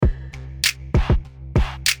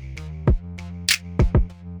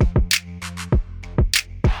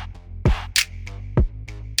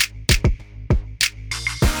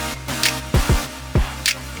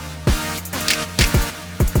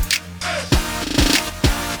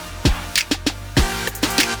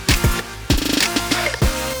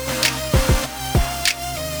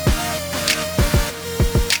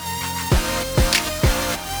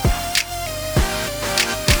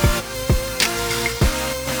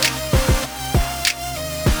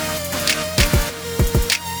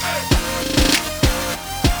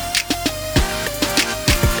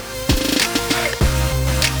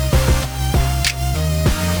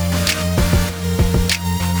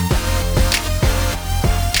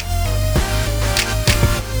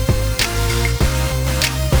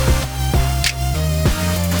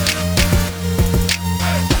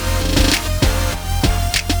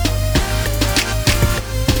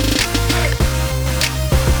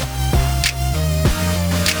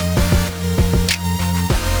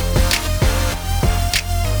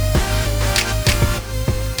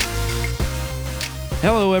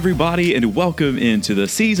everybody, and welcome into the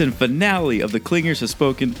season finale of The Clingers Have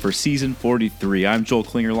Spoken for season 43. I'm Joel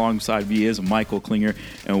Klinger, alongside me is Michael Klinger,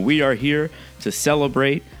 and we are here to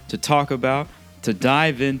celebrate, to talk about, to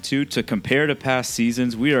dive into, to compare to past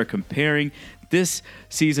seasons. We are comparing this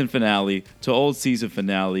season finale to old season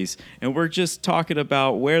finales, and we're just talking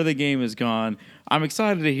about where the game has gone. I'm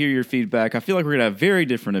excited to hear your feedback. I feel like we're going to have very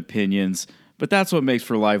different opinions, but that's what makes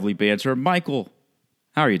for lively banter. Michael,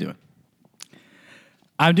 how are you doing?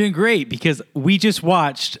 I'm doing great because we just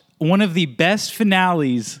watched one of the best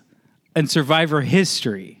finales in Survivor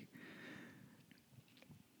history.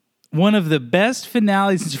 One of the best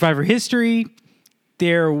finales in Survivor history.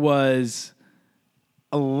 There was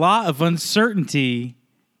a lot of uncertainty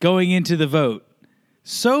going into the vote.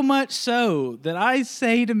 So much so that I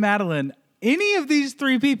say to Madeline, any of these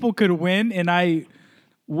three people could win, and I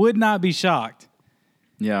would not be shocked.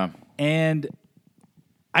 Yeah. And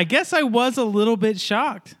I guess I was a little bit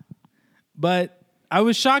shocked, but I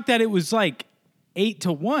was shocked that it was like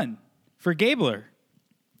 8-1 for Gabler.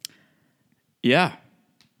 Yeah.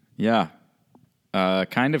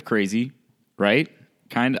 Kind of crazy, right?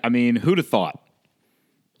 I mean, who'd have thought?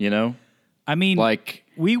 You know? I mean, like,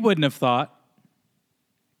 we wouldn't have thought.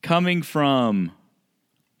 Coming from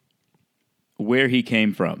where he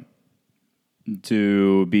came from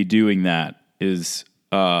to be doing that is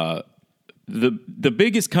the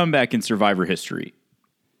biggest comeback in Survivor history.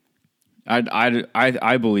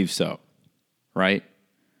 I believe so, right?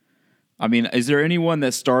 I mean, is there anyone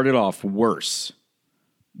that started off worse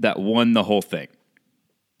that won the whole thing?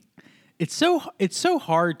 It's so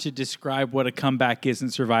hard to describe what a comeback is in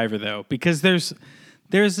Survivor, though, because there's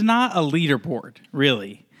not a leaderboard,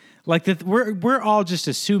 really. Like we're all just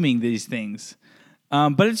assuming these things,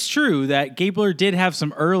 but it's true that Gabler did have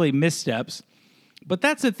some early missteps. But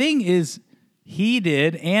that's the thing is, he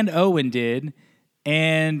did and Owen did,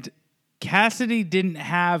 and Cassidy didn't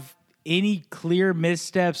have any clear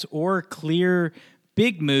missteps or clear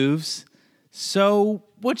big moves. So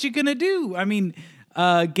what you gonna do? I mean,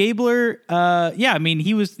 Gabler,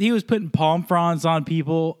 he was putting palm fronds on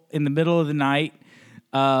people in the middle of the night,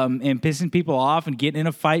 and pissing people off and getting in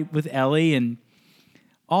a fight with Ellie and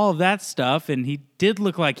all of that stuff. And he did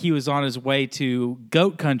look like he was on his way to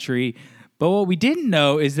goat country. But what we didn't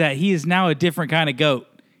know is that he is now a different kind of goat.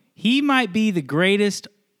 He might be the greatest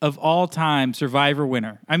of all time Survivor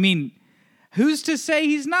winner. I mean, who's to say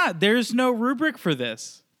he's not? There's no rubric for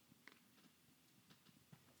this.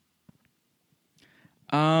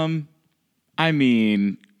 I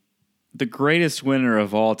mean, the greatest winner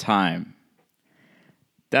of all time.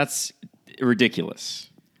 That's ridiculous.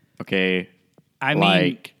 Okay? I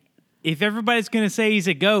mean, if everybody's going to say he's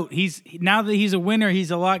a GOAT, now that he's a winner, he's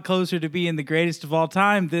a lot closer to being the greatest of all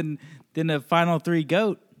time than a Final Three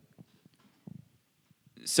GOAT.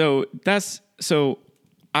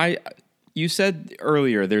 You said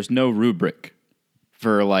earlier there's no rubric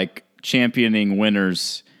for like championing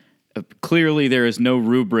winners. Clearly there is no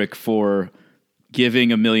rubric for giving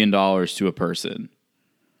 $1 million to a person.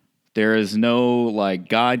 There is no like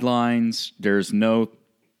guidelines. There's no,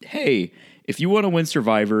 hey, if you want to win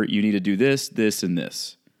Survivor, you need to do this, this, and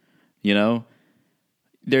this. You know,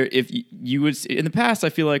 if you would in the past, I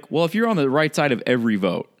feel like, well, if you're on the right side of every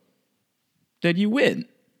vote, then you win.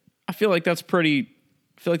 I feel like that's pretty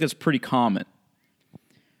common,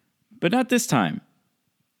 but not this time.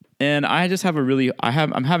 And I just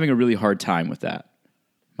I'm having a really hard time with that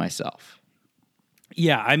myself.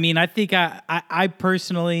 Yeah, I mean, I think I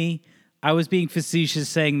personally, I was being facetious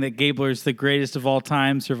saying that Gabler's the greatest of all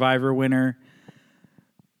time Survivor winner.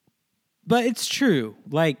 But it's true.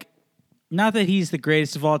 Like, not that he's the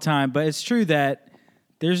greatest of all time, but it's true that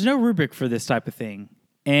there's no rubric for this type of thing.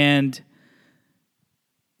 And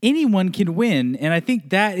anyone can win. And I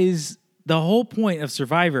think that is the whole point of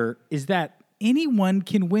Survivor, is that anyone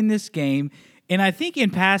can win this game. And I think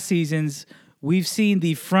in past seasons, we've seen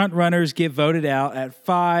the front runners get voted out at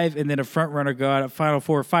 5, and then a front runner go out at Final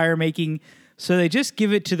 4 fire making. So they just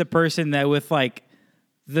give it to the person that with like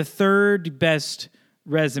the third best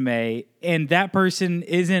resume, and that person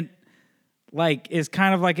is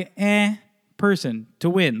kind of like an person to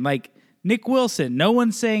win. Like Nick Wilson. No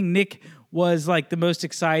one's saying Nick was like the most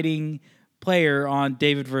exciting player on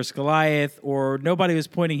David vs. Goliath, or nobody was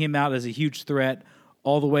pointing him out as a huge threat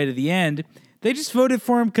all the way to the end. They just voted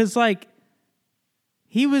for him because like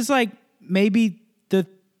he was like maybe the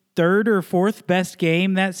third or fourth best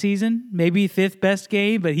game that season, maybe fifth best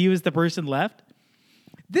game, but he was the person left.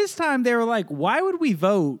 This time they were like, why would we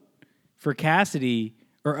vote for Cassidy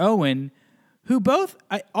or Owen, who both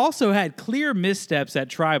also had clear missteps at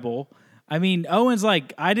Tribal? I mean, Owen's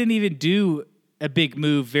like, I didn't even do a big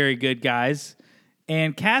move, very good guys.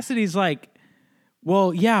 And Cassidy's like,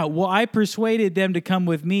 well, yeah, well, I persuaded them to come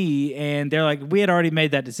with me, and they're like, we had already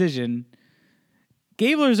made that decision.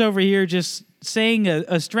 Gabler's over here just saying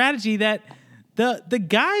a strategy that the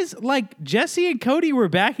guys like Jesse and Cody were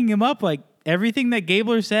backing him up. Like, everything that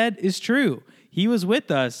Gabler said is true. He was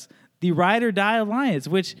with us, the ride or die alliance,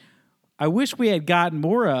 which I wish we had gotten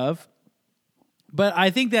more of. But I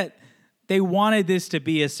think that they wanted this to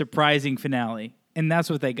be a surprising finale, and that's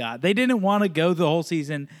what they got. They didn't want to go the whole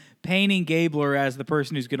season painting Gabler as the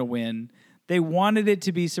person who's going to win. They wanted it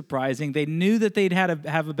to be surprising. They knew that they'd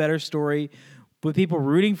have a better story with people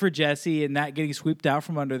rooting for Jesse and that getting swept out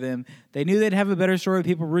from under them. They knew they'd have a better story with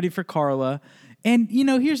people rooting for Carla. And,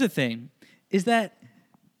 here's the thing, is that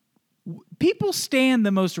people stan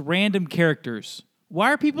the most random characters.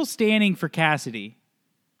 Why are people standing for Cassidy?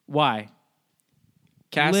 Why?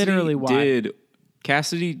 Literally why?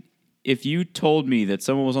 Cassidy, if you told me that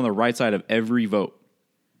someone was on the right side of every vote,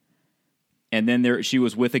 and then she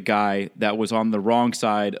was with a guy that was on the wrong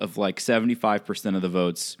side of like 75% of the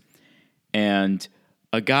votes, and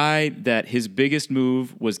a guy that his biggest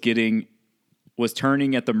move was turning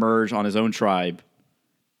at the merge on his own tribe,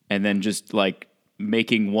 and then just like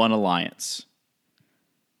making one alliance.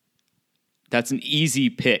 That's an easy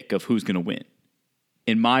pick of who's going to win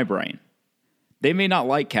in my brain. They may not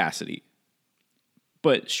like Cassidy,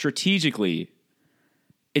 but strategically,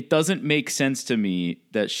 it doesn't make sense to me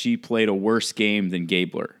that she played a worse game than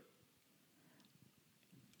Gabler.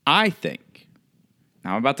 I think,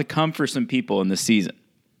 now I'm about to come for some people in this season,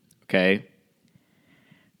 okay?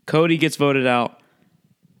 Cody gets voted out.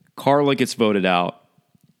 Carla gets voted out.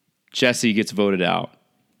 Jesse gets voted out.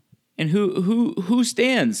 And who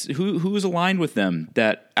stands? Who's aligned with them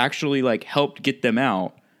that actually like helped get them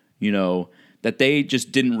out, that they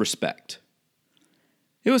just didn't respect?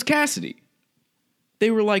 It was Cassidy. They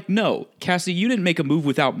were like, no, Cassidy, you didn't make a move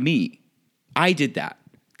without me. I did that.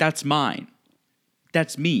 That's mine.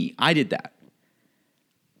 That's me. I did that.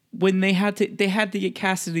 When they had to get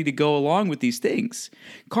Cassidy to go along with these things.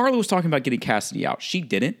 Carla was talking about getting Cassidy out. She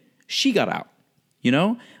didn't. She got out.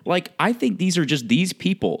 Like, I think these are just these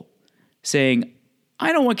people saying,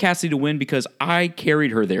 I don't want Cassidy to win because I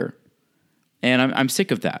carried her there. And I'm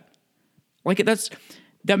sick of that. Like,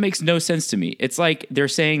 that makes no sense to me. It's like they're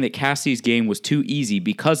saying that Cassidy's game was too easy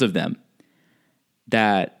because of them.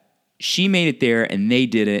 That she made it there and they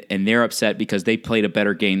did it, and they're upset because they played a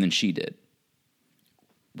better game than she did.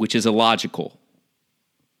 Which is illogical.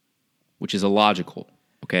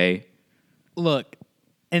 Okay? Look,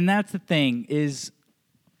 and that's the thing, is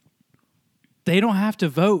they don't have to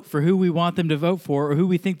vote for who we want them to vote for or who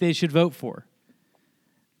we think they should vote for.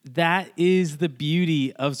 That is the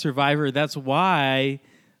beauty of Survivor. That's why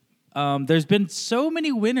there's been so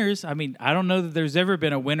many winners. I mean, I don't know that there's ever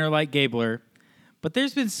been a winner like Gabler, but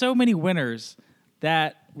there's been so many winners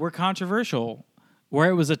that were controversial, where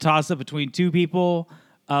it was a toss-up between two people,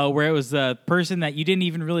 where it was a person that you didn't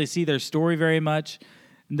even really see their story very much.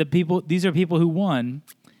 And these are people who won,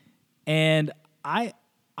 and I'm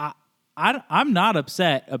not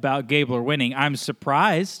upset about Gabler winning. I'm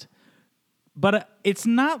surprised. But it's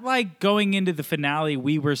not like going into the finale,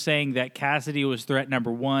 we were saying that Cassidy was threat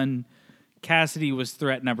number 1, Cassidy was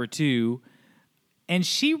threat number 2, and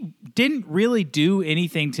she didn't really do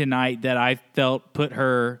anything tonight that I felt put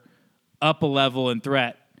her up a level in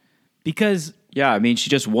threat. Because... yeah, I mean, she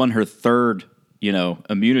just won her third,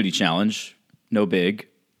 immunity challenge. No big.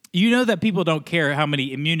 You know that people don't care how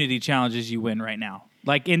many immunity challenges you win right now.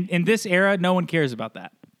 Like, in this era, no one cares about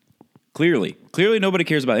that. Clearly nobody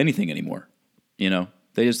cares about anything anymore.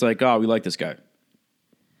 They just like, oh, we like this guy.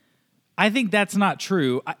 I think that's not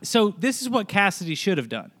true. So this is what Cassidy should have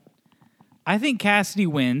done. I think Cassidy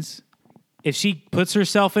wins if she puts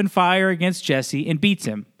herself in fire against Jesse and beats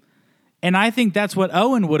him. And I think that's what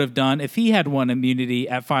Owen would have done if he had won immunity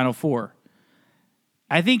at Final Four.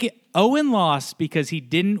 I think Owen lost because he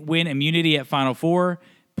didn't win immunity at Final Four,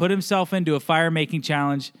 put himself into a fire-making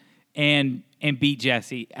challenge, and beat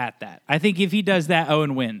Jesse at that. I think if he does that,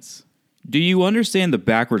 Owen wins. Do you understand the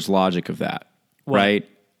backwards logic of that? What? Right?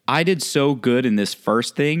 I did so good in this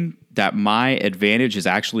first thing that my advantage is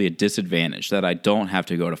actually a disadvantage, that I don't have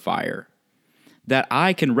to go to fire. That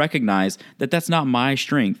I can recognize that that's not my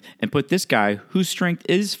strength and put this guy, whose strength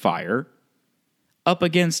is fire, up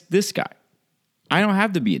against this guy. I don't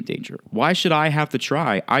have to be in danger. Why should I have to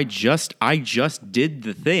try? I just did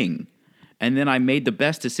the thing, and then I made the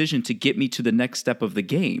best decision to get me to the next step of the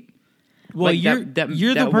game. Well, like you're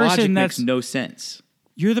the person that makes no sense.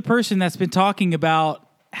 You're the person that's been talking about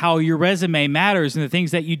how your resume matters and the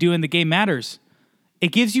things that you do in the game matters.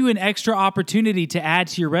 It gives you an extra opportunity to add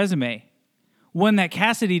to your resume. One that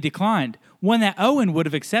Cassidy declined. One that Owen would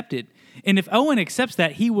have accepted. And if Owen accepts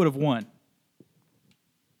that, he would have won.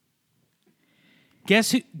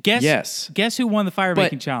 Guess who? Guess who won the fire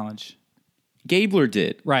making challenge? Gabler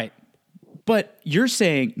did. Right. But you're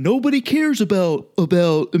saying nobody cares about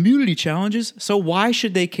immunity challenges, so why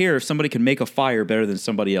should they care if somebody can make a fire better than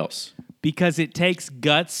somebody else? Because it takes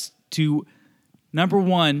guts to, number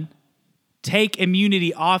one, take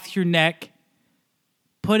immunity off your neck,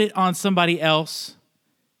 put it on somebody else,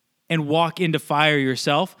 and walk into fire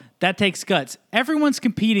yourself. That takes guts. Everyone's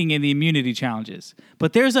competing in the immunity challenges,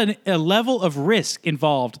 but there's a level of risk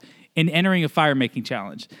involved in entering a fire-making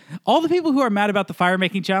challenge. All the people who are mad about the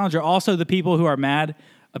fire-making challenge are also the people who are mad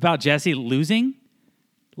about Jesse losing.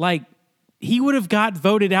 Like, he would have got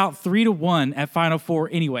voted out 3-1 at Final Four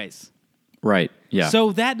anyways. Right, yeah.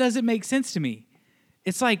 So that doesn't make sense to me.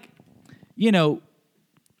 It's like, you know,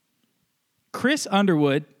 Chris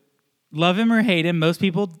Underwood, love him or hate him, most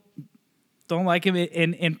people don't like him.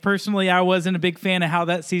 And personally, I wasn't a big fan of how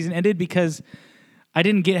that season ended because I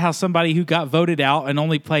didn't get how somebody who got voted out and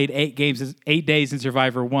only played 8 days in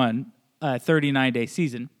Survivor won a 39-day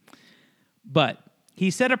season. But he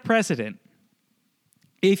set a precedent.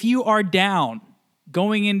 If you are down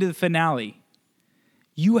going into the finale,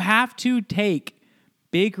 you have to take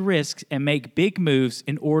big risks and make big moves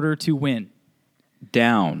in order to win.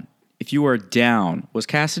 Down. If you are down. Was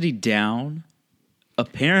Cassidy down?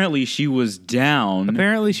 Apparently she was down.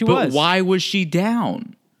 Apparently she was. But why was she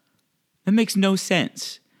down? That makes no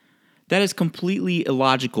sense. That is completely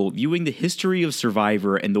illogical, viewing the history of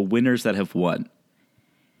Survivor and the winners that have won.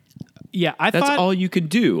 Yeah, that's all you could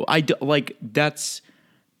do. That's,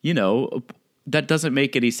 you know, that doesn't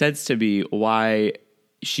make any sense to me why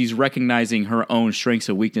she's recognizing her own strengths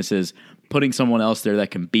and weaknesses, putting someone else there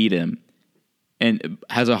that can beat him and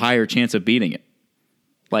has a higher chance of beating it.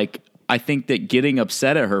 Like, I think that getting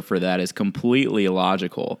upset at her for that is completely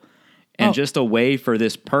illogical. And just a way for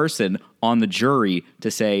this person on the jury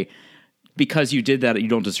to say, because you did that, you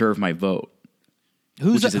don't deserve my vote.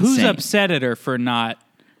 Who's upset at her for not?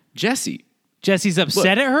 Jesse. Jesse's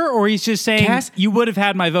upset at her, or he's just saying, you would have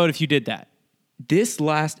had my vote if you did that? This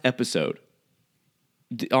last episode,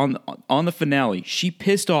 on the finale, she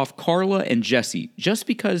pissed off Carla and Jesse just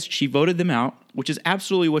because she voted them out, which is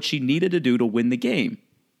absolutely what she needed to do to win the game.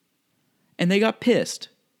 And they got pissed.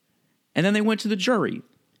 And then they went to the jury.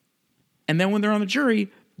 And then when they're on the jury,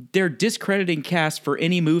 they're discrediting Cass for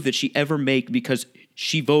any move that she ever make because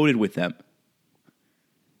she voted with them.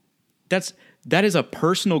 That is a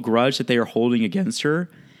personal grudge that they are holding against her,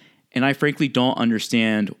 and I frankly don't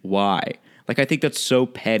understand why. Like, I think that's so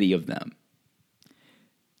petty of them.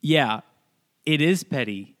 Yeah, it is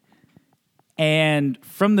petty. And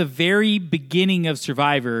from the very beginning of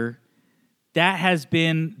Survivor, that has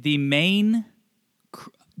been the main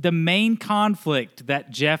conflict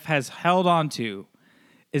that Jeff has held on to,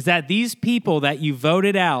 is that these people that you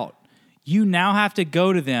voted out, you now have to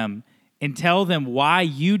go to them and tell them why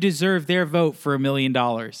you deserve their vote for $1 million.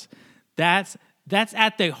 That's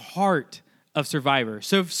at the heart of Survivor.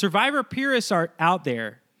 So if Survivor purists are out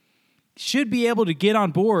there, should be able to get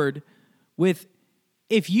on board with,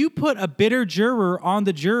 if you put a bitter juror on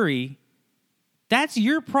the jury, that's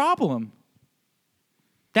your problem.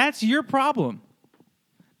 That's your problem.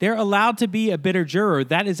 They're allowed to be a bitter juror.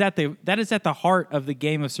 That is at the heart of the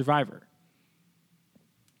game of Survivor.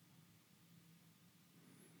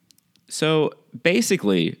 So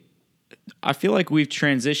basically, I feel like we've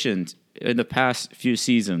transitioned in the past few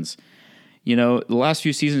seasons. You know, the last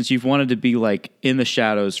few seasons, you've wanted to be like in the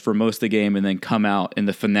shadows for most of the game and then come out in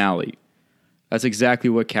the finale. That's exactly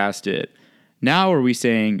what Cass did. Now are we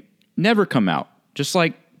saying never come out? Just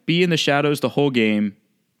like be in the shadows the whole game.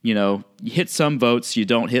 You know, you hit some votes, you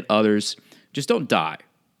don't hit others. Just don't die,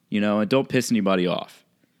 you know, and don't piss anybody off.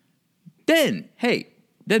 Then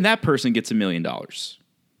that person gets $1 million.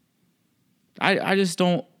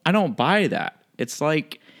 I don't buy that. It's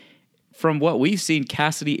like, from what we've seen,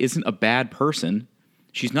 Cassidy isn't a bad person.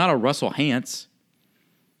 She's not a Russell Hantz.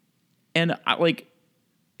 And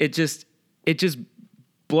it just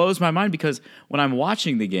blows my mind, because when I'm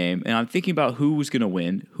watching the game and I'm thinking about who's going to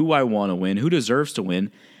win, who I want to win, who deserves to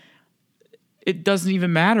win, it doesn't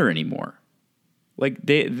even matter anymore. Like,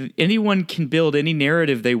 anyone can build any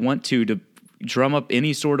narrative they want to drum up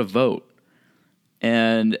any sort of vote.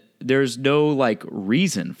 And there's no like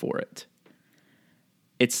reason for it.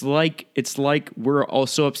 It's like we're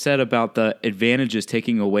also upset about the advantages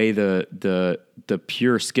taking away the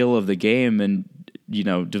pure skill of the game and, you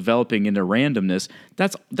know, developing into randomness.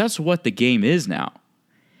 That's what the game is now.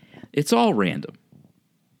 It's all random.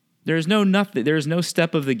 There's no nothing. There's no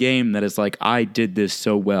step of the game that is like, I did this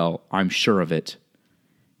so well, I'm sure of it,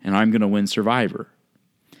 and I'm going to win Survivor.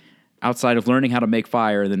 Outside of learning how to make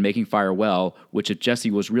fire and then making fire well, which if Jesse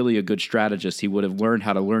was really a good strategist, he would have learned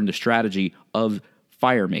how to learn the strategy of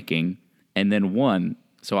fire making and then won.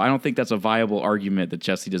 So I don't think that's a viable argument that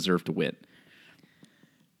Jesse deserved to win.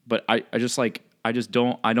 But I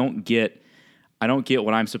don't get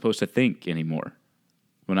what I'm supposed to think anymore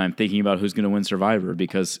when I'm thinking about who's going to win Survivor,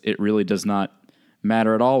 because it really does not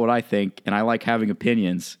matter at all what I think, and I like having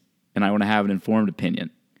opinions, and I want to have an informed opinion.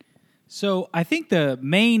 So I think the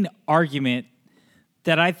main argument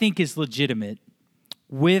that I think is legitimate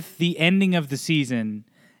with the ending of the season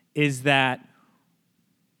is that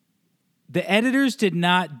the editors did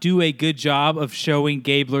not do a good job of showing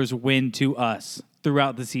Gabler's win to us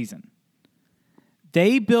throughout the season.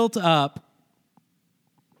 They built up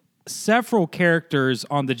several characters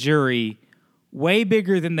on the jury way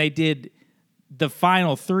bigger than they did the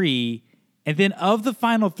final three. And then of the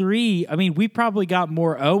final three, I mean, we probably got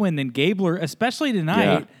more Owen than Gabler, especially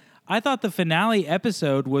tonight. Yeah. I thought the finale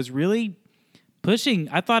episode was really pushing.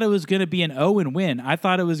 I thought it was going to be an Owen win. I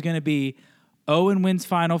thought it was going to be Owen wins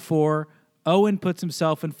Final Four, Owen puts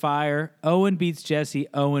himself in fire, Owen beats Jesse,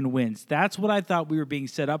 Owen wins. That's what I thought we were being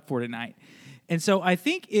set up for tonight. And so I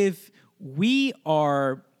think if we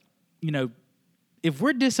are, if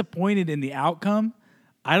we're disappointed in the outcome,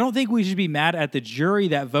 I don't think we should be mad at the jury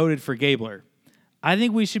that voted for Gabler. I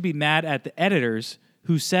think we should be mad at the editors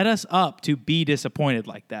who set us up to be disappointed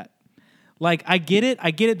like that. Like, I get it.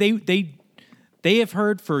 They have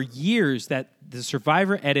heard for years that the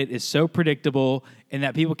Survivor edit is so predictable and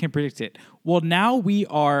that people can predict it. Well, now we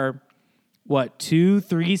are,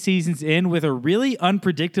 2-3 seasons in with a really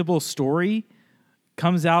unpredictable story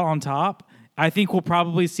comes out on top. I think we'll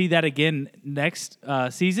probably see that again next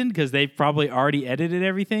season because they've probably already edited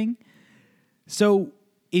everything. So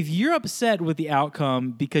if you're upset with the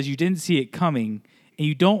outcome because you didn't see it coming and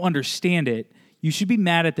you don't understand it, you should be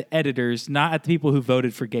mad at the editors, not at the people who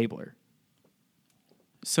voted for Gabler.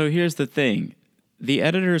 So here's the thing. The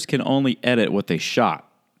editors can only edit what they shot.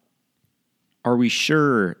 Are we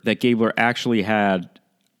sure that Gabler actually had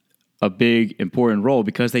a big, important role?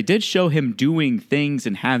 Because they did show him doing things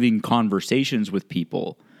and having conversations with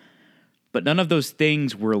people. But none of those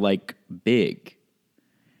things were, big.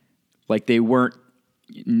 Like, they weren't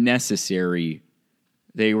necessary.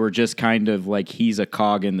 They were just kind of like he's a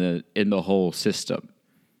cog in the whole system.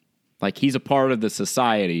 Like, he's a part of the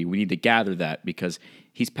society. We need to gather that because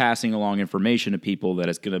he's passing along information to people that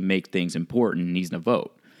is going to make things important and he's going to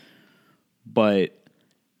vote. But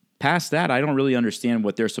past that, I don't really understand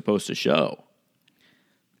what they're supposed to show.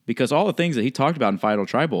 Because all the things that he talked about in Final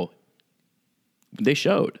Tribal, they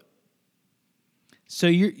showed. So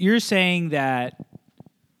you're saying that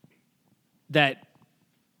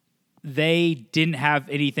they didn't have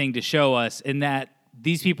anything to show us and that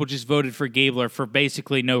these people just voted for Gabler for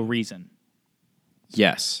basically no reason?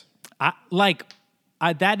 Yes.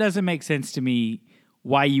 That doesn't make sense to me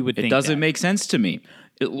why you would think that. It doesn't make sense to me.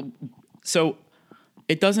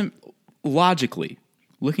 It doesn't, logically,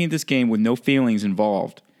 looking at this game with no feelings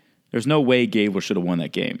involved, there's no way Gabler should have won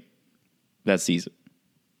that game, that season.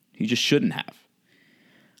 He just shouldn't have.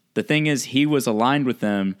 The thing is, he was aligned with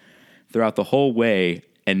them throughout the whole way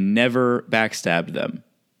and never backstabbed them.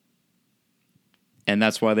 And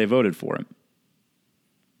that's why they voted for him.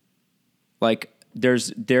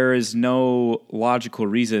 There is no logical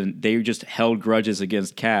reason they just held grudges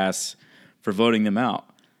against Cass for voting them out.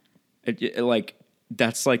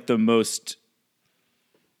 That's the most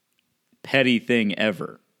petty thing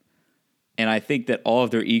ever. And I think that all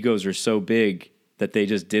of their egos are so big that they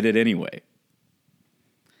just did it anyway.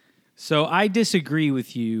 So I disagree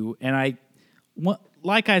with you. And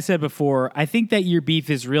like I said before, I think that your beef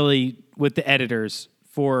is really with the editors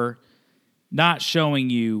for not showing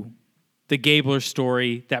you the Gabler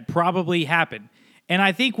story that probably happened. And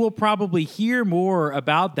I think we'll probably hear more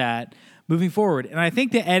about that moving forward. And I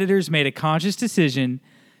think the editors made a conscious decision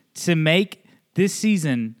to make this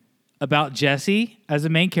season about Jesse as the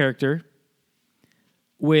main character,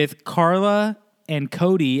 with Carla and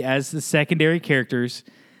Cody as the secondary characters.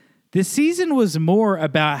 This season was more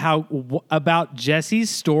about Jesse's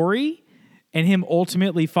story and him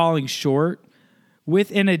ultimately falling short,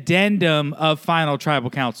 with an addendum of Final Tribal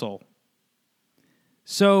Council.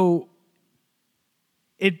 So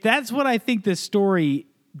that's what I think the story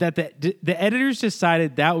that the editors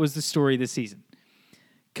decided that was the story this season.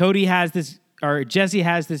 Jesse has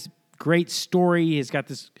this great story. He's got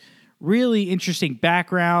this really interesting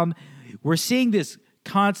background. We're seeing this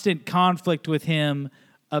constant conflict with him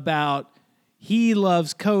about, he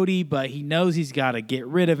loves Cody, but he knows he's got to get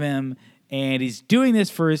rid of him, and he's doing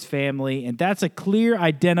this for his family, and that's a clear,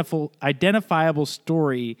 identifiable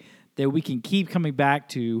story that we can keep coming back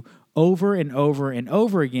to over and over and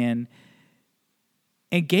over again.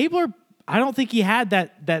 And Gabler, I don't think he had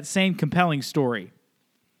that same compelling story.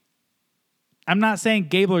 I'm not saying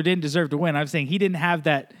Gabler didn't deserve to win. I'm saying he didn't have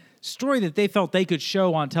that story that they felt they could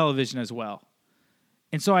show on television as well.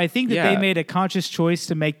 And so I think that they made a conscious choice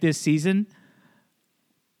to make this season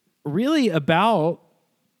really about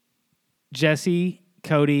Jesse,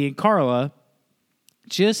 Cody, and Carla,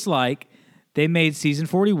 just like they made season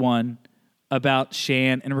 41 about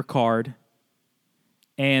Shan and Ricard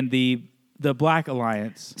and the Black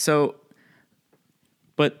Alliance. So,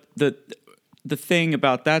 but the thing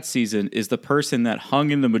about that season is the person that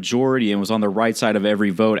hung in the majority and was on the right side of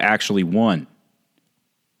every vote actually won.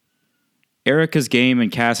 Erica's game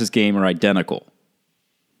and Cass's game are identical.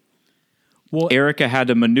 Well, Erica had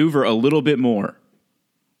to maneuver a little bit more,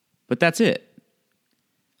 but that's it.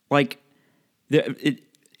 Like, it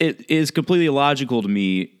is completely illogical to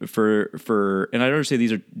me for, and I don't say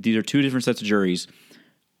these are two different sets of juries,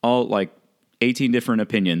 all like 18 different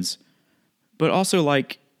opinions, but also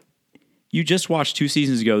like, you just watched 2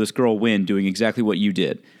 seasons ago this girl win doing exactly what you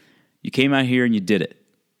did. You came out here and you did it.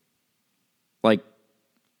 Like,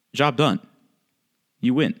 job done.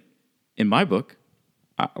 You win. In my book,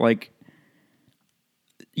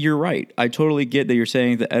 you're right. I totally get that you're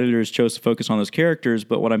saying the editors chose to focus on those characters,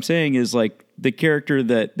 but what I'm saying is, like, the character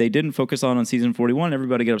that they didn't focus on season 41,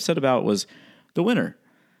 everybody got upset about, was the winner.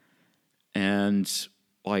 And,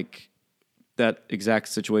 like, that exact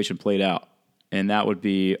situation played out. And that would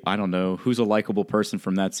be, I don't know, who's a likable person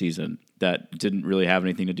from that season that didn't really have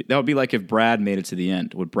anything to do. That would be like if Brad made it to the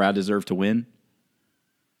end. Would Brad deserve to win?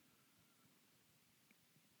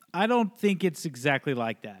 I don't think it's exactly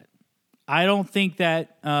like that. I don't think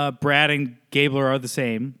that Brad and Gabler are the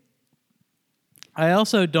same. I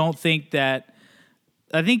also don't think that...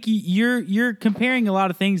 I think you're comparing a lot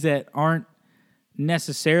of things that aren't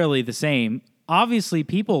necessarily the same. Obviously,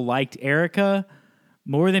 people liked Erica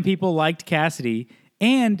more than people liked Cassidy.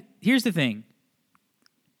 And here's the thing.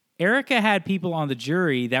 Erica had people on the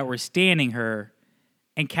jury that were standing her,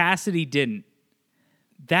 and Cassidy didn't.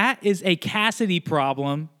 That is a Cassidy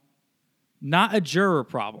problem, not a juror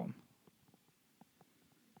problem.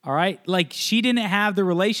 All right? Like, she didn't have the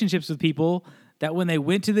relationships with people that when they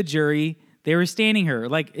went to the jury, they were standing her.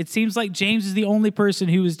 Like, it seems like James is the only person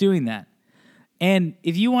who was doing that. And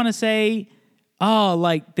if you want to say, oh,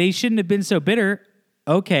 like, they shouldn't have been so bitter,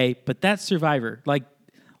 okay, but that's Survivor.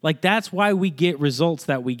 Like that's why we get results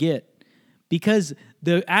that we get. Because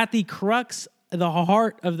at the crux, the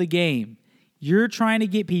heart of the game, you're trying to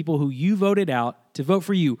get people who you voted out to vote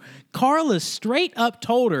for you. Carla straight up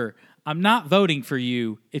told her, I'm not voting for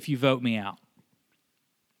you if you vote me out.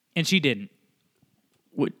 And she didn't.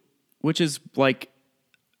 Which is like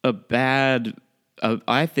a bad,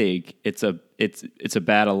 I think it's a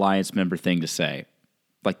bad Alliance member thing to say.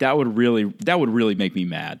 Like, that would really make me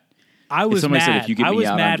mad. I was mad. Said, if you get me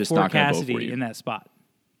out, I'm just not going to vote for you in that spot.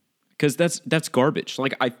 Because that's garbage.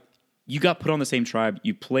 Like, you got put on the same tribe.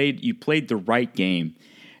 You played the right game,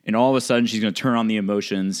 and all of a sudden she's going to turn on the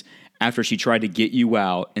emotions after she tried to get you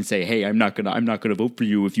out and say, "Hey, I'm not gonna vote for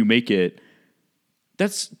you if you make it."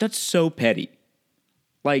 That's so petty.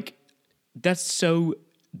 Like, that's so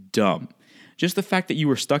dumb. Just the fact that you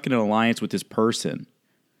were stuck in an alliance with this person.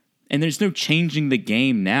 And there's no changing the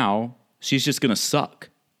game now. She's just going to suck,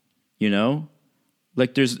 you know?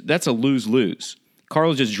 Like, that's a lose-lose.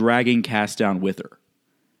 Carla's just dragging Cass down with her.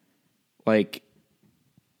 Like,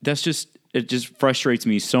 it just frustrates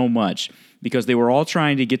me so much because they were all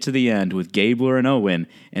trying to get to the end with Gabler and Owen,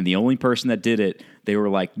 and the only person that did it, they were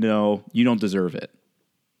like, no, you don't deserve it.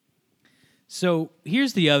 So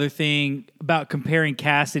here's the other thing about comparing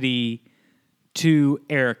Cassidy to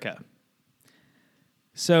Erica.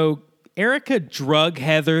 So Erica drug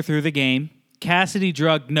Heather through the game. Cassidy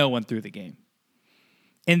drugged no one through the game.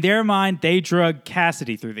 In their mind, they drugged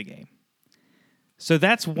Cassidy through the game. So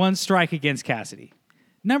that's one strike against Cassidy.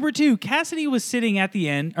 Number 2, Cassidy was sitting at the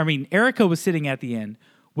end. Erica was sitting at the end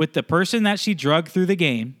with the person that she drugged through the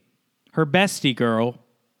game, her bestie girl,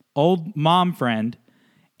 old mom friend,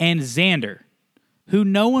 and Xander, who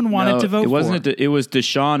no one wanted to vote for. It was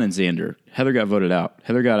Deshaun and Xander. Heather got voted out.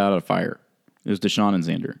 Heather got out of fire. It was Deshaun and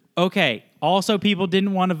Xander. Okay. Also, people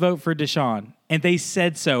didn't want to vote for Deshaun, and they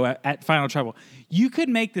said so at Final Tribal. You could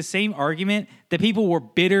make the same argument that people were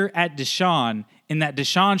bitter at Deshaun and that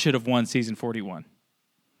Deshaun should have won season 41.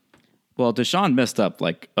 Well, Deshaun messed up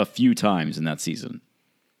like a few times in that season.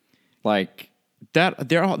 Like,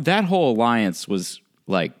 that whole alliance was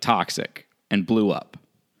like toxic and blew up.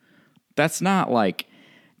 That's not like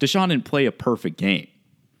Deshaun didn't play a perfect game.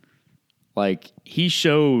 Like, he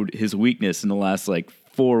showed his weakness in the last like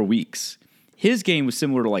 4 weeks. His game was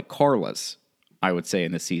similar to like Carla's, I would say,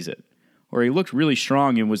 in the season, where he looked really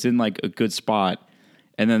strong and was in like a good spot,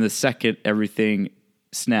 and then the second everything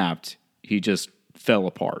snapped, he just fell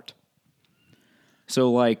apart.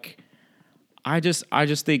 So like, I just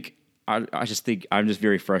think I'm just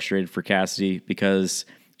very frustrated for Cassidy because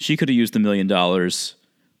she could have used the $1 million,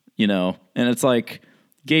 and it's like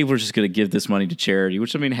Gabler's just going to give this money to charity,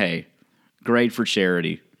 which, I mean, hey, great for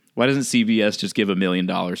charity. Why doesn't CBS just give $1 million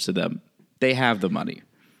to them? They have the money,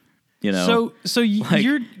 So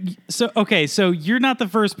you're not the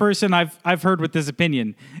first person I've heard with this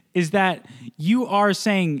opinion. Is that you are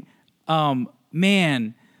saying,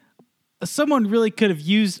 man, someone really could have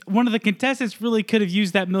used, one of the contestants really could have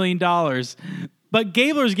used that $1 million, but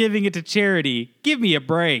Gabler's giving it to charity. Give me a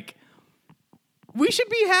break. We should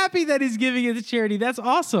be happy that he's giving it to charity. That's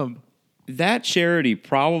awesome. That charity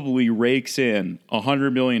probably rakes in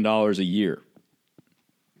 $100 million a year.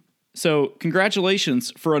 So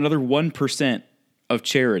congratulations for another 1% of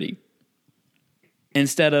charity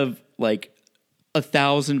instead of like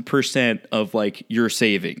 1,000% of like your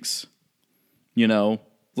savings,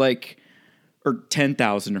 like, or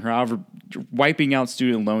 10,000 or however, wiping out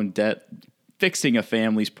student loan debt, fixing a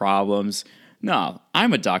family's problems. No,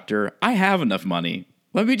 I'm a doctor. I have enough money.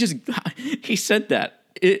 He said that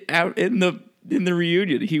out in the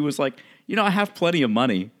reunion. He was like, I have plenty of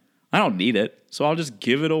money. I don't need it, so I'll just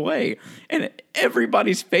give it away. And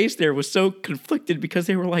everybody's face there was so conflicted because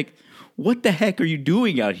they were like, what the heck are you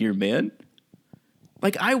doing out here, man?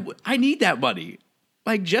 Like, I need that money.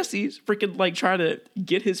 Like, Jesse's freaking like trying to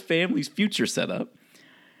get his family's future set up.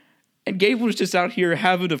 And Gabe was just out here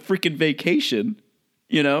having a freaking vacation,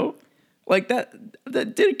 Like,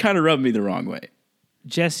 that did kind of rub me the wrong way.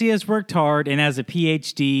 Jesse has worked hard and has a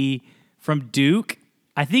PhD from Duke.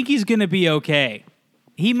 I think he's going to be okay.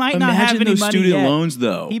 He might not have any money student yet. loans,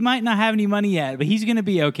 though. He might not have any money yet, but he's going to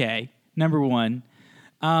be okay. Number one.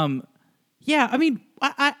 Yeah, I mean,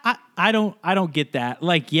 I don't get that.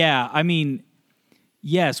 Like, yeah, I mean,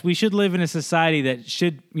 yes, we should live in a society that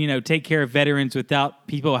should, take care of veterans without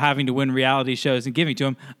people having to win reality shows and giving to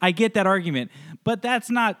them. I get that argument, but that's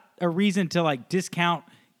not a reason to like discount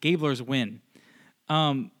Gabler's win.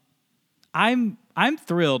 I'm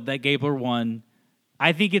thrilled that Gabler won.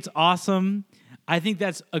 I think it's awesome. I think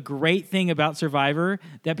that's a great thing about Survivor,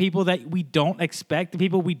 that people that we don't expect, the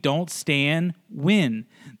people we don't stan, win.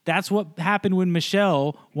 That's what happened when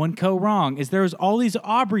Michelle won Co Wrong, is there was all these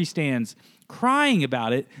Aubrey stans crying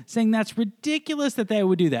about it, saying that's ridiculous that they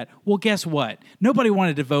would do that. Well, guess what? Nobody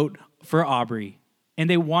wanted to vote for Aubrey, and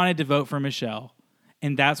they wanted to vote for Michelle.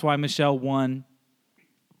 And that's why Michelle won.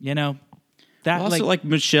 That also, like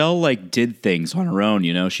Michelle did things on her own,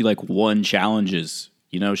 She won challenges.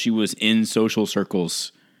 She was in social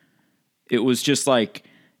circles. It was just like,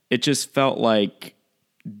 it just felt like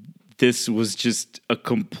this was just a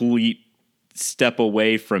complete step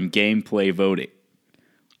away from gameplay voting.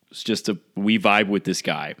 It's just we vibe with this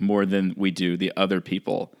guy more than we do the other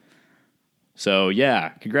people. So yeah,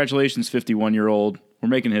 congratulations, 51-year-old. We're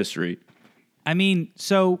making history. I mean,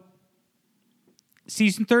 so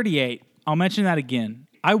season 38, I'll mention that again.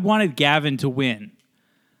 I wanted Gavin to win.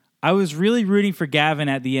 I was really rooting for Gavin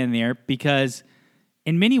at the end there because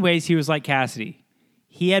in many ways he was like Cassidy.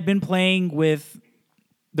 He had been playing with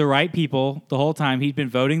the right people the whole time. He'd been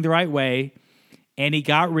voting the right way, and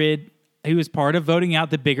he was part of voting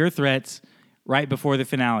out the bigger threats right before the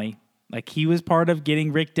finale. Like, he was part of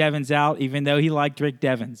getting Rick Devens out, even though he liked Rick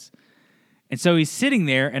Devens. And so he's sitting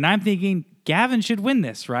there, and I'm thinking, Gavin should win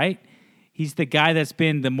this, right? He's the guy that's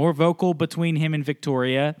been the more vocal between him and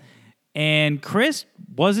Victoria. And Chris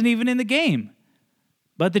wasn't even in the game.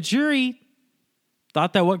 But the jury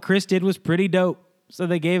thought that what Chris did was pretty dope, so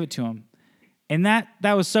they gave it to him. And that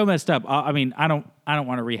was so messed up. I mean, I don't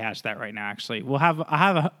want to rehash that right now, actually. I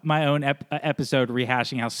have my own episode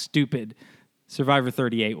rehashing how stupid Survivor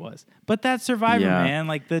 38 was. But that's Survivor, man.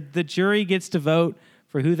 Like, the jury gets to vote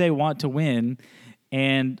for who they want to win.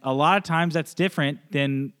 And a lot of times that's different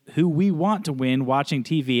than who we want to win watching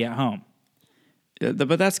TV at home.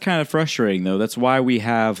 But that's kind of frustrating, though. That's why we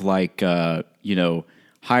have,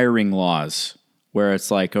 hiring laws where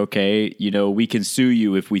it's like, okay, we can sue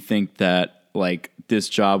you if we think that, this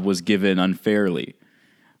job was given unfairly.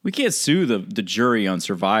 We can't sue the jury on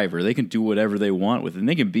Survivor. They can do whatever they want with it, and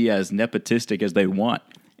they can be as nepotistic as they want,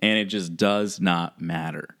 and it just does not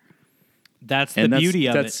matter. That's the beauty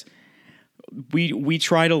of it. we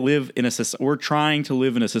try to live in we're trying to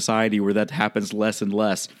live in a society where that happens less and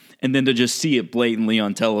less, and then to just see it blatantly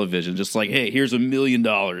on television, just like, hey, here's $1 million.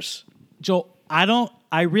 Joel,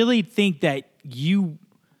 I really think that you're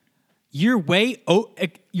way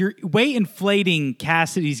inflating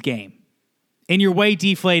Cassidy's game, and you're way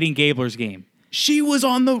deflating Gabler's game. She was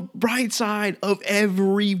on the right side of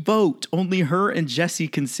every vote. Only her and Jesse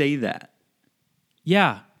can say that.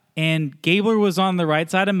 Yeah, and Gabler was on the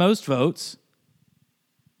right side of most votes.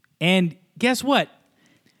 And guess what?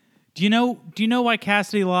 Do you know why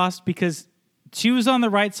Cassidy lost? Because she was on the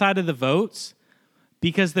right side of the votes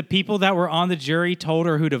because the people that were on the jury told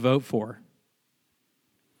her who to vote for.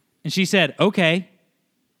 And she said, okay.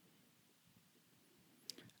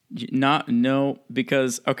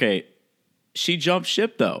 Because, okay, she jumped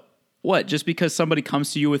ship, though. What? Just because somebody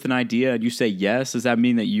comes to you with an idea and you say yes, does that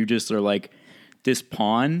mean that you just are like this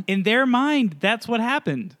pawn? In their mind, that's what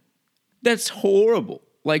happened. That's horrible.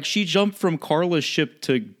 Like, she jumped from Carla's ship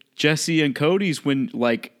to Jesse and Cody's when,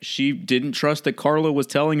 like, she didn't trust that Carla was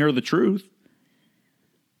telling her the truth.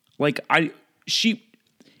 Like, she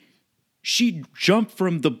jumped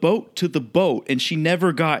from the boat to the boat, and she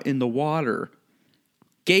never got in the water.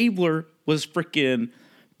 Gabler was freaking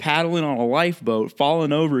paddling on a lifeboat,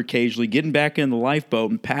 falling over occasionally, getting back in the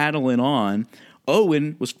lifeboat and paddling on.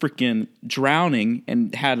 Owen was freaking drowning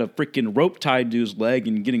and had a freaking rope tied to his leg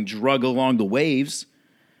and getting dragged along the waves.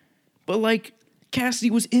 But, like, Cassidy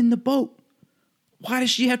was in the boat. Why does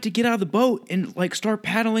she have to get out of the boat and, like, start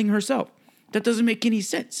paddling herself? That doesn't make any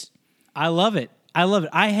sense. I love it.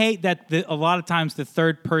 I hate that a lot of times the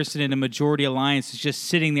third person in a majority alliance is just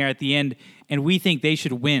sitting there at the end and we think they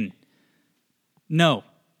should win. No.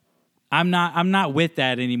 I'm not with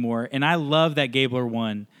that anymore. And I love that Gabler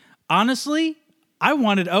won. Honestly, I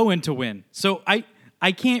wanted Owen to win. So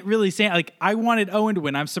I can't really say, like, I wanted Owen to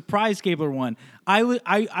win. I'm surprised Gabler won.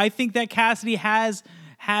 I think that Cassidy has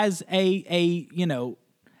a you know,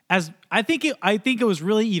 as I think it was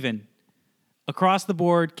really even across the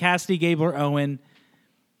board. Cassidy, Gabler, Owen.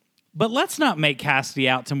 But let's not make Cassidy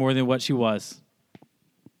out to more than what she was.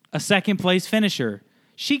 A second place finisher.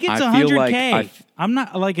 She gets $100K. I'm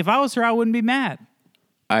not, like, if I was her, I wouldn't be mad.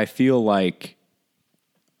 I feel like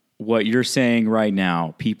what you're saying right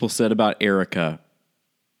now, people said about Erica,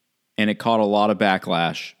 and it caught a lot of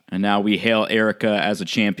backlash, and now we hail Erica as a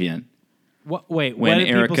champion. What did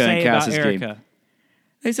Erica people say and Cass's about Erica? game.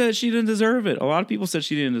 They said she didn't deserve it. A lot of people said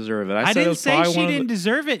she didn't deserve it. I didn't say she didn't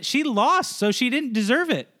deserve it. She lost, so she didn't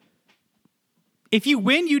deserve it. If you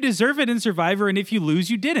win, you deserve it in Survivor, and if you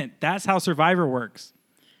lose, you didn't. That's how Survivor works.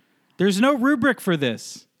 There's no rubric for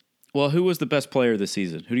this. Well, who was the best player this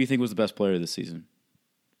season? Who do you think was the best player this season?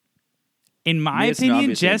 In my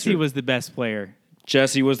opinion, Jesse was the best player.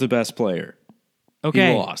 Jesse was the best player.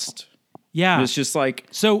 Okay. He lost. Yeah. It's just like...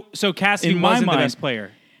 So Cassidy wasn't the best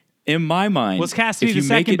player. In my mind... Was Cassidy the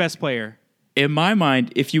second best player? In my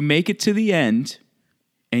mind, if you make it to the end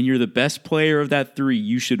and you're the best player of that three,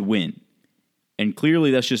 you should win. And clearly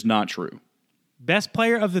that's just not true. Best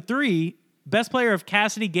player of the three... Best player of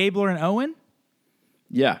Cassidy, Gabler, and Owen?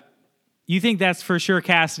 Yeah. You think that's for sure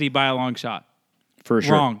Cassidy by a long shot? For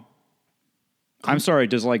sure. Wrong. I'm sorry,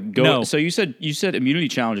 does like go... No. So you said immunity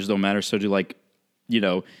challenges don't matter, so do like, you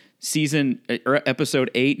know, season or episode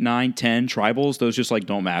 8, 9, 10 tribals, those just like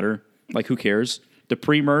don't matter. Like who cares? The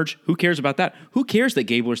pre-merge, who cares about that? Who cares that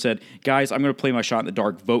Gabler said, guys, I'm going to play my shot in the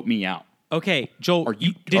dark, vote me out. Okay, Joel,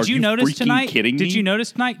 did you notice tonight? Kidding me? Did you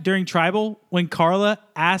notice tonight during Tribal when Carla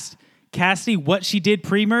asked Cassidy what she did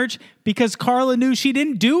pre-merge? Because Carla knew she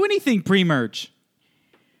didn't do anything pre-merge.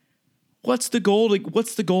 What's the goal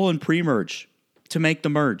in pre-merge? To make the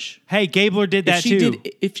merge. Hey, Gabler did that too.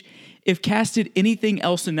 If Cass did anything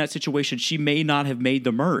else in that situation, she may not have made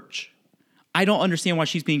the merge. I don't understand why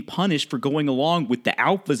she's being punished for going along with the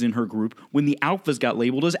alphas in her group when the alphas got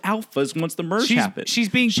labeled as alphas once the merge happened. She's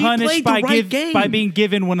being punished by being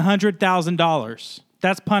given $100,000.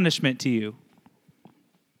 That's punishment to you.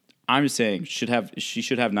 I'm just saying she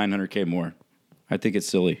should have $900K more. I think it's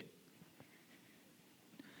silly.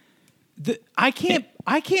 I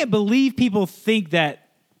can't believe people think that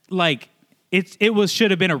like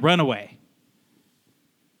should have been a runaway.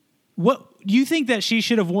 What you think that she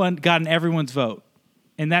should have gotten everyone's vote,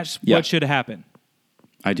 and that's what should have happened?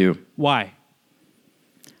 I do. Why?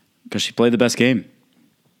 Because she played the best game.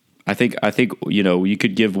 I think you know you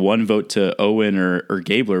could give one vote to Owen or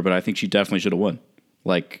Gabler, but I think she definitely should have won.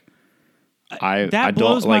 Like that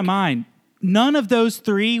blows my mind. None of those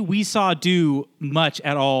three we saw do much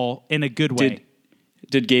at all in a good way.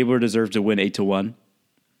 Did Gabler deserve to win 8-1?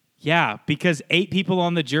 Yeah, because 8 people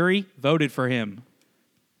on the jury voted for him.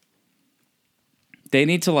 They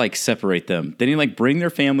need to like separate them. They need to like bring their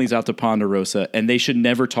families out to Ponderosa, and they should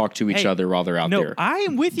never talk to each other while they're out there. I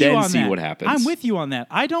am with you then on that. see what happens. I'm with you on that.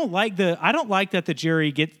 I don't like that the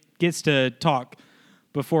jury gets to talk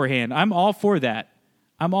beforehand. I'm all for that.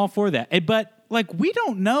 But like we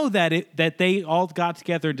don't know that they all got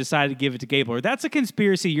together and decided to give it to Gabler. That's a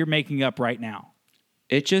conspiracy you're making up right now.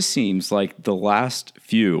 It just seems like the last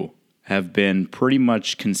few have been pretty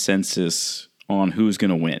much consensus on who's going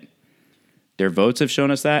to win. Their votes have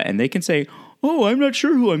shown us that, and they can say, "Oh, I'm not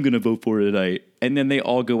sure who I'm going to vote for tonight," and then they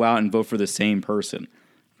all go out and vote for the same person.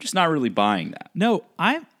 I'm just not really buying that. No,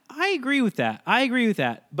 I agree with that.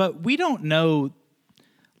 But we don't know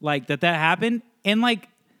like that happened, and like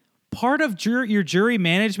part of your jury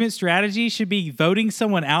management strategy should be voting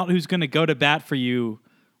someone out who's going to go to bat for you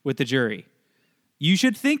with the jury. You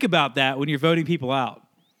should think about that when you're voting people out.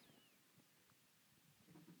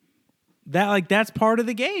 That's part of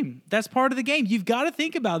the game. You've got to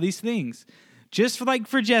think about these things. Just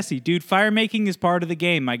for Jesse, dude, fire making is part of the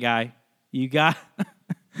game, my guy. You got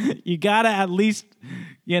to at least,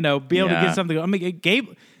 be able to get something. I mean,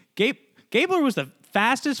 Gabler was the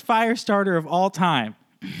fastest fire starter of all time.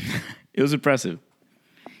 It was impressive.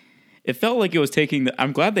 It felt like it was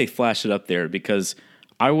I'm glad they flashed it up there because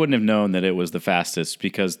I wouldn't have known that it was the fastest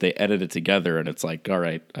because they edited it together and it's like, all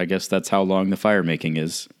right, I guess that's how long the fire making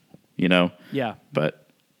is. Yeah. But,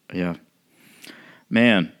 yeah.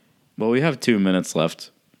 Man, well, we have 2 minutes left.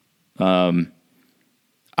 I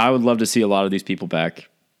would love to see a lot of these people back.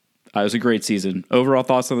 It was a great season. Overall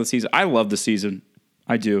thoughts on the season? I love the season.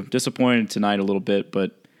 I do. Disappointed tonight a little bit,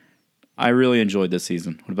 but I really enjoyed this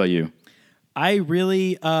season. What about you? I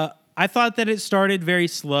really, I thought that it started very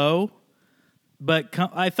slow, but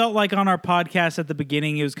I felt like on our podcast at the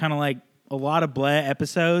beginning, it was kind of like a lot of bleh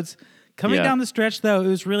episodes. Coming down the stretch, though, it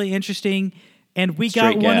was really interesting, and we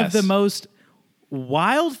got one of the most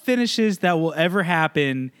wild finishes that will ever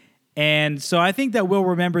happen, and so I think that we'll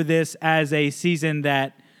remember this as a season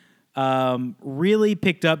that really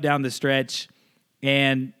picked up down the stretch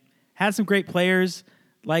and had some great players.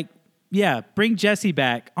 Bring Jesse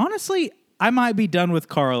back. Honestly, I might be done with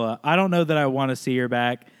Carla. I don't know that I want to see her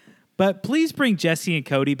back, but please bring Jesse and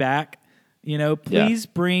Cody back. Please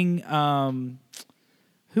bring...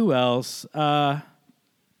 who else? I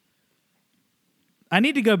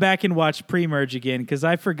need to go back and watch pre-merge again because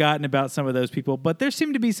I've forgotten about some of those people. But there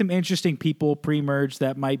seem to be some interesting people pre-merge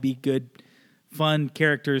that might be good, fun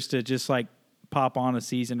characters to just like pop on a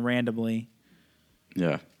season randomly.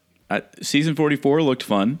 Yeah. Season 44 looked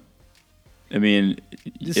fun. I mean,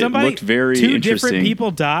 it looked very two interesting. Different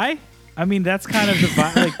people die? I mean, that's kind of the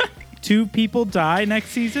vibe. Like, 2 people die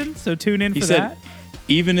next season, so tune in for that.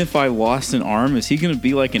 Even if I lost an arm, is he going to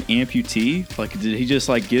be like an amputee? Like, did he just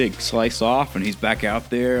like get it sliced off and he's back out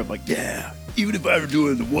there? I'm like, yeah, even if I were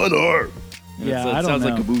doing the one arm. Yeah, I don't know. Sounds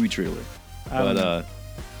like a movie trailer. But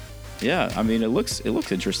yeah, I mean, it looks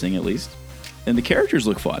interesting at least, and the characters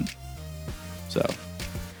look fun. So,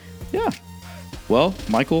 yeah. Well,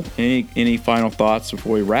 Michael, any final thoughts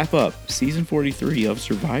before we wrap up season 43 of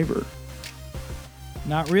Survivor?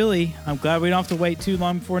 Not really. I'm glad we don't have to wait too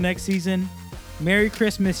long before next season. Merry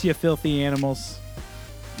Christmas, you filthy animals.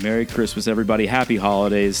 Merry Christmas, everybody. Happy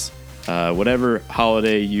holidays. Whatever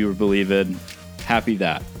holiday you believe in, happy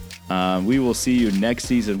that. We will see you next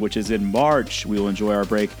season, which is in March. We will enjoy our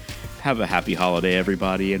break. Have a happy holiday,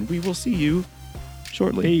 everybody, and we will see you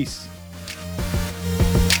shortly. Peace.